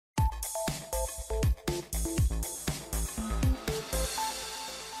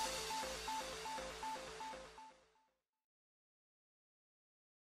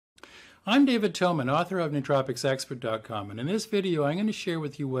I'm David Tillman, author of nootropicsexpert.com, and in this video I'm going to share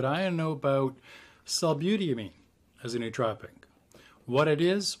with you what I know about sulbutiamine as a nootropic, what it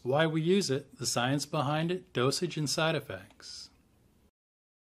is, why we use it, the science behind it, dosage, and side effects.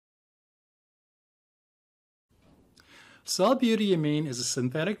 Sulbutiamine is a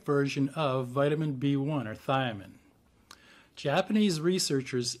synthetic version of vitamin B1 or thiamine. Japanese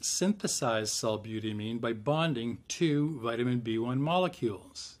researchers synthesized sulbutiamine by bonding two vitamin B1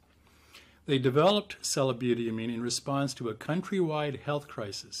 molecules. They developed sulbutiamine in response to a countrywide health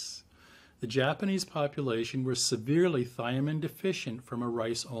crisis. The Japanese population were severely thiamine deficient from a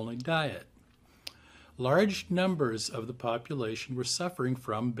rice-only diet. Large numbers of the population were suffering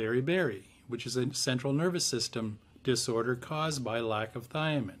from beriberi, which is a central nervous system disorder caused by lack of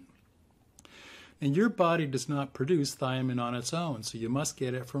thiamine. And your body does not produce thiamine on its own, so you must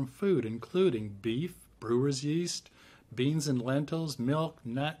get it from food, including beef, brewer's yeast, beans and lentils, milk,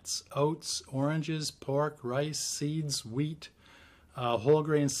 nuts, oats, oranges, pork, rice, seeds, wheat, whole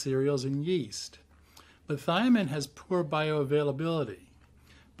grain cereals, and yeast. But thiamine has poor bioavailability.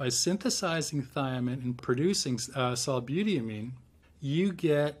 By synthesizing thiamine and producing sulbutiamine, you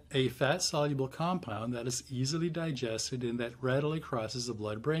get a fat-soluble compound that is easily digested and that readily crosses the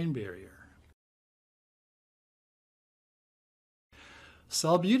blood-brain barrier.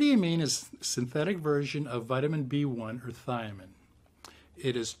 Sulbutiamine is a synthetic version of vitamin B1 or thiamine.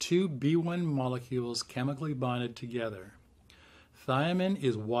 It is two B1 molecules chemically bonded together. Thiamine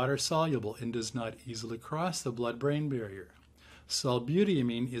is water-soluble and does not easily cross the blood-brain barrier.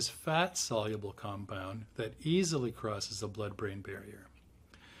 Sulbutiamine is fat-soluble compound that easily crosses the blood-brain barrier.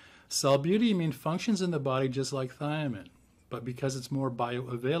 Sulbutiamine functions in the body just like thiamine, but because it's more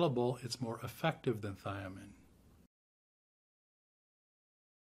bioavailable, it's more effective than thiamine.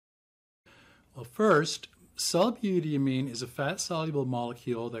 Well, first, sulbutiamine is a fat-soluble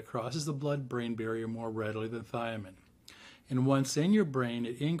molecule that crosses the blood-brain barrier more readily than thiamine. And once in your brain,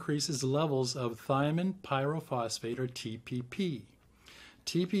 it increases levels of thiamine pyrophosphate, or TPP.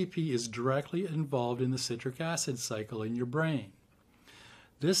 TPP is directly involved in the citric acid cycle in your brain.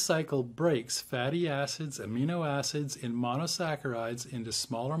 This cycle breaks fatty acids, amino acids, and monosaccharides into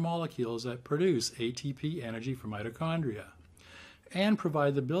smaller molecules that produce ATP energy for mitochondria and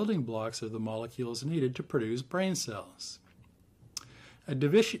provide the building blocks of the molecules needed to produce brain cells. A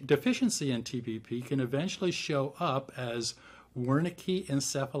deficiency in TPP can eventually show up as Wernicke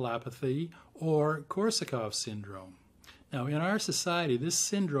encephalopathy or Korsakoff syndrome. Now, in our society, this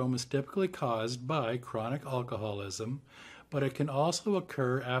syndrome is typically caused by chronic alcoholism, but it can also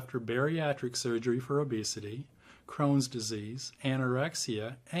occur after bariatric surgery for obesity, Crohn's disease,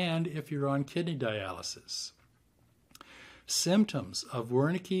 anorexia, and if you're on kidney dialysis. Symptoms of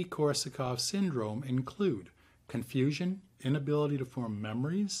Wernicke-Korsakoff syndrome include confusion, inability to form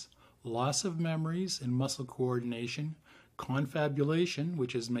memories, loss of memories and muscle coordination, confabulation,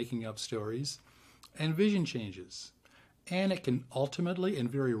 which is making up stories, and vision changes. And it can ultimately and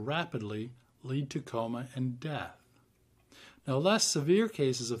very rapidly lead to coma and death. Now, less severe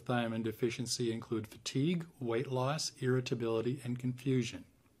cases of thiamine deficiency include fatigue, weight loss, irritability, and confusion.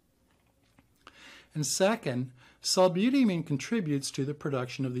 And second, sulbutiamine contributes to the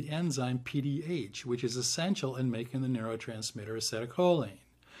production of the enzyme PDH, which is essential in making the neurotransmitter acetylcholine,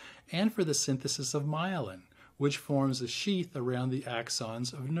 and for the synthesis of myelin, which forms a sheath around the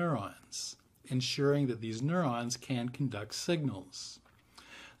axons of neurons, ensuring that these neurons can conduct signals.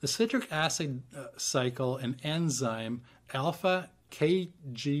 The citric acid cycle and enzyme alpha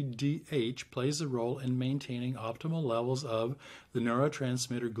KGDH plays a role in maintaining optimal levels of the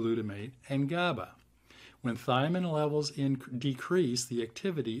neurotransmitter glutamate and GABA. When thiamine levels decrease, the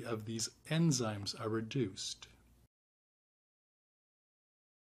activity of these enzymes are reduced.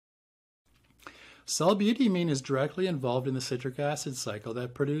 Sulbutiamine is directly involved in the citric acid cycle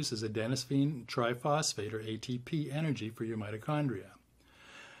that produces adenosine triphosphate, or ATP, energy for your mitochondria.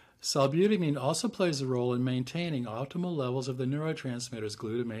 Sulbutiamine also plays a role in maintaining optimal levels of the neurotransmitters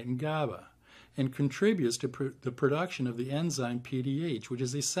glutamate and GABA, and contributes to the production of the enzyme PDH, which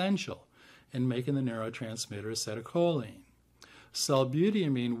is essential in making the neurotransmitter acetylcholine.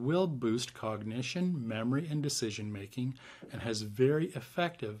 Sulbutiamine will boost cognition, memory, and decision-making, and has very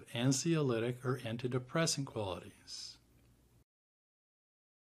effective anxiolytic or antidepressant qualities.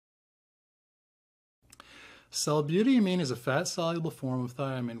 Sulbutiamine is a fat-soluble form of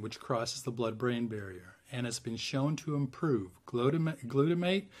thiamine which crosses the blood-brain barrier, and has been shown to improve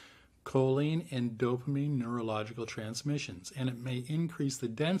glutamate, choline, and dopamine neurological transmissions, and it may increase the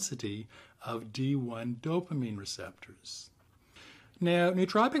density of D1 dopamine receptors. Now,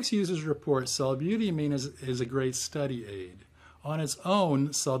 nootropics users report sulbutiamine is a great study aid. On its own,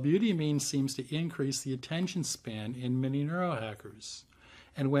 sulbutiamine seems to increase the attention span in many neurohackers.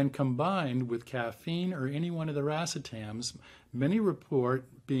 And when combined with caffeine or any one of the racetams, many report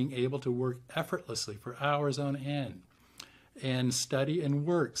being able to work effortlessly for hours on end. And study and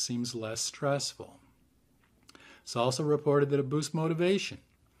work seems less stressful. It's also reported that it boosts motivation.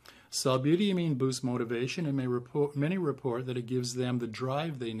 Sulbutiamine boosts motivation, and many report that it gives them the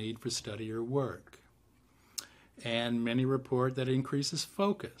drive they need for study or work. And many report that it increases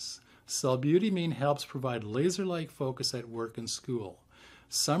focus. Sulbutiamine helps provide laser-like focus at work and school.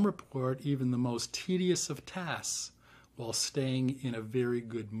 Some report even the most tedious of tasks while staying in a very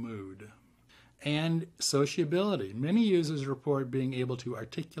good mood. And sociability. Many users report being able to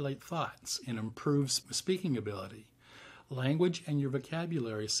articulate thoughts and improve speaking ability. Language and your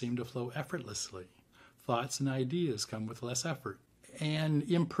vocabulary seem to flow effortlessly. Thoughts and ideas come with less effort. And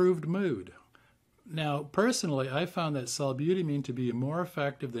improved mood. Now, personally, I found that sulbutiamine to be more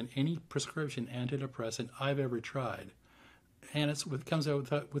effective than any prescription antidepressant I've ever tried. And it comes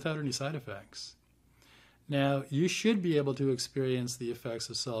out without any side effects. Now, you should be able to experience the effects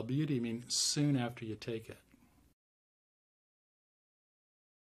of sulbutiamine soon after you take it.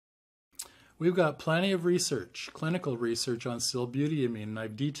 We've got plenty of research, clinical research on sulbutiamine, and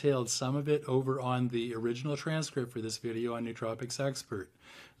I've detailed some of it over on the original transcript for this video on Nootropics Expert.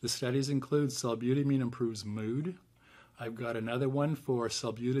 The studies include sulbutiamine improves mood. I've got another one for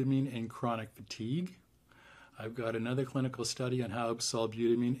sulbutiamine and chronic fatigue. I've got another clinical study on how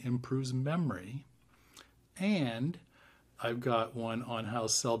sulbutiamine improves memory. And I've got one on how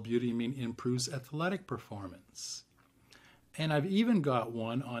sulbutiamine improves athletic performance. And I've even got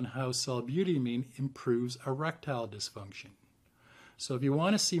one on how sulbutiamine improves erectile dysfunction. So if you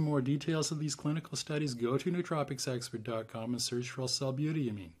want to see more details of these clinical studies, go to nootropicsexpert.com and search for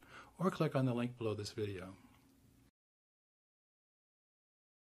sulbutiamine, or click on the link below this video.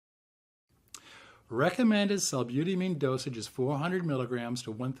 Recommended sulbutiamine dosage is 400 milligrams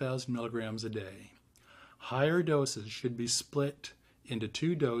to 1,000 milligrams a day. Higher doses should be split into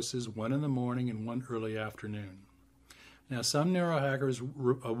 2 doses, one in the morning and one early afternoon. Now, some neurohackers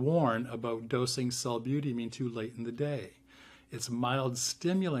warn about dosing sulbutiamine too late in the day. Its mild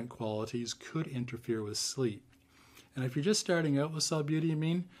stimulant qualities could interfere with sleep. And if you're just starting out with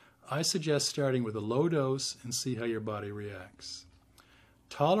sulbutiamine, I suggest starting with a low dose and see how your body reacts.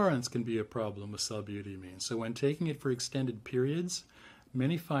 Tolerance can be a problem with sulbutiamine, so when taking it for extended periods,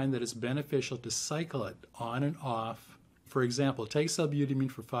 many find that it's beneficial to cycle it on and off. For example, take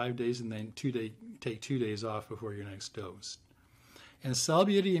sulbutiamine for 5 days and then take 2 days off before your next dose. And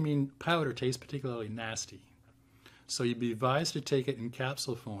sulbutiamine powder tastes particularly nasty, so you'd be advised to take it in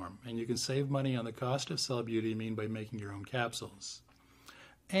capsule form, and you can save money on the cost of sulbutiamine by making your own capsules.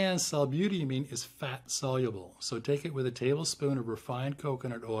 And sulbutiamine is fat soluble, so take it with a tablespoon of refined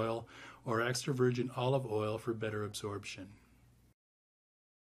coconut oil or extra virgin olive oil for better absorption.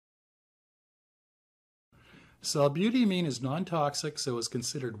 Sulbutiamine is non-toxic, so is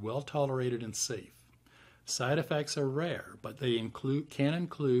considered well tolerated and safe. Side effects are rare, but they can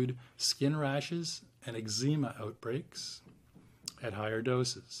include skin rashes and eczema outbreaks at higher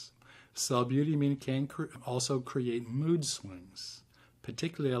doses. Sulbutiamine can also create mood swings,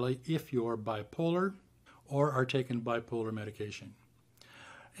 particularly if you're bipolar or are taking bipolar medication.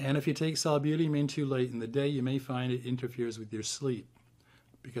 And if you take sulbutiamine too late in the day, you may find it interferes with your sleep,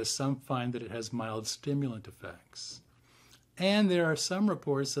 because some find that it has mild stimulant effects. And there are some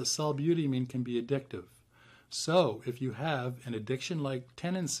reports that sulbutiamine can be addictive. So if you have an addiction-like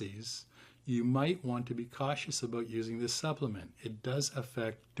tendencies, you might want to be cautious about using this supplement. It does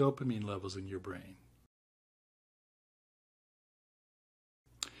affect dopamine levels in your brain.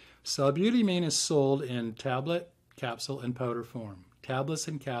 Sulbutiamine is sold in tablet, capsule, and powder form. Tablets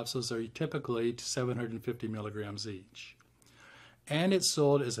and capsules are typically 750 milligrams each. And it's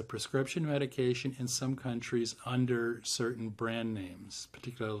sold as a prescription medication in some countries under certain brand names,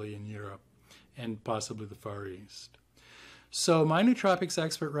 particularly in Europe and possibly the Far East. So my Nootropics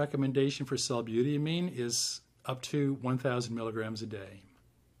Expert recommendation for sulbutiamine is up to 1,000 milligrams a day.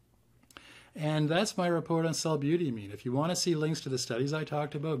 And that's my report on sulbutiamine. If you want to see links to the studies I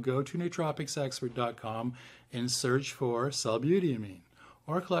talked about, go to nootropicsexpert.com and search for sulbutiamine,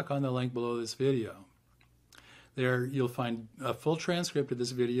 or click on the link below this video. There you'll find a full transcript of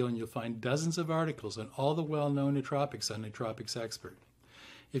this video, and you'll find dozens of articles on all the well-known nootropics on Nootropics Expert.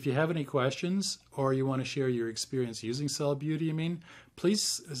 If you have any questions or you want to share your experience using sulbutiamine,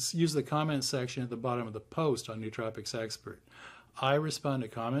 please use the comment section at the bottom of the post on Nootropics Expert. I respond to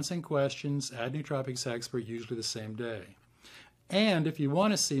comments and questions at Nootropics Expert usually the same day. And if you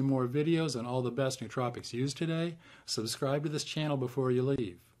want to see more videos on all the best nootropics used today, subscribe to this channel before you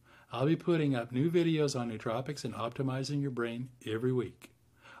leave. I'll be putting up new videos on nootropics and optimizing your brain every week.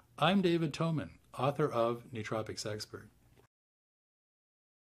 I'm David Toman, author of Nootropics Expert.